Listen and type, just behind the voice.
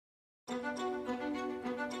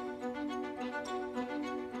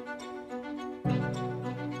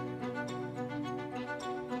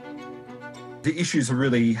The issues are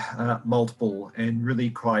really multiple and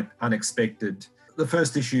really quite unexpected. The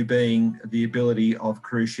first issue being the ability of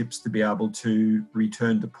cruise ships to be able to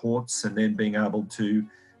return to ports and then being able to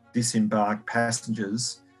disembark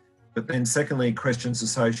passengers. But then secondly, questions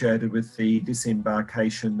associated with the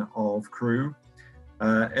disembarkation of crew.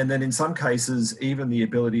 And then in some cases, even the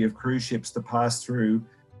ability of cruise ships to pass through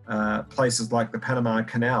places like the Panama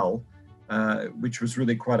Canal, which was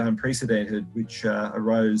really quite unprecedented, which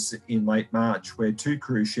arose in late March, where 2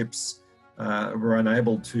 cruise ships were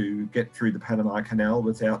unable to get through the Panama Canal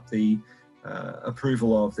without the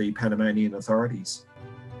approval of the Panamanian authorities.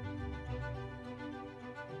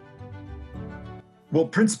 Well,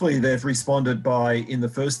 principally they've responded by, in the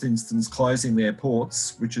first instance, closing their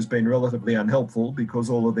ports, which has been relatively unhelpful because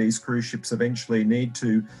all of these cruise ships eventually need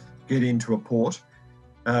to get into a port.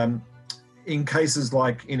 In cases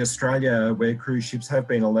like in Australia, where cruise ships have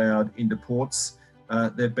been allowed into ports,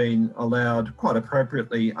 they've been allowed quite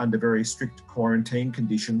appropriately under very strict quarantine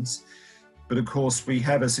conditions. But of course, we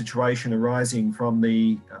have a situation arising from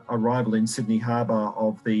the arrival in Sydney Harbour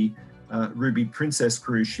of the Ruby Princess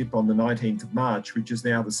cruise ship on the 19th of March, which is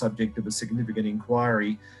now the subject of a significant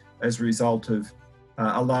inquiry as a result of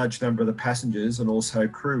a large number of the passengers and also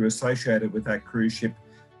crew associated with that cruise ship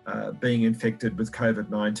being infected with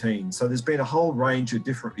COVID-19. So there's been a whole range of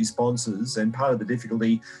different responses, and part of the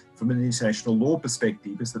difficulty from an international law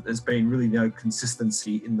perspective is that there's been really no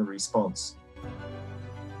consistency in the response.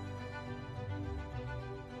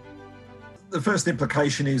 The first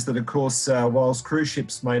implication is that, of course, whilst cruise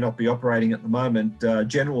ships may not be operating at the moment,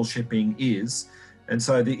 general shipping is. And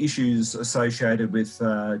so the issues associated with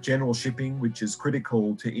general shipping, which is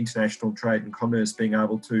critical to international trade and commerce being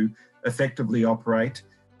able to effectively operate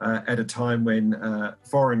at a time when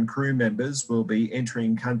foreign crew members will be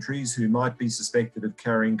entering countries who might be suspected of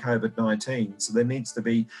carrying COVID-19. So there needs to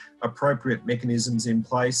be appropriate mechanisms in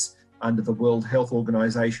place under the World Health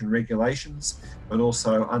Organization regulations and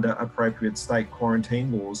also under appropriate state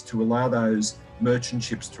quarantine laws to allow those merchant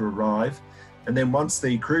ships to arrive. And then once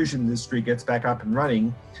the cruise industry gets back up and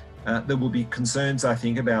running, there will be concerns, I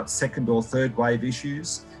think, about second or third wave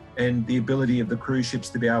issues and the ability of the cruise ships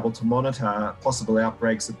to be able to monitor possible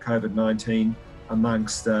outbreaks of COVID-19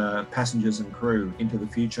 amongst passengers and crew into the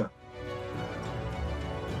future.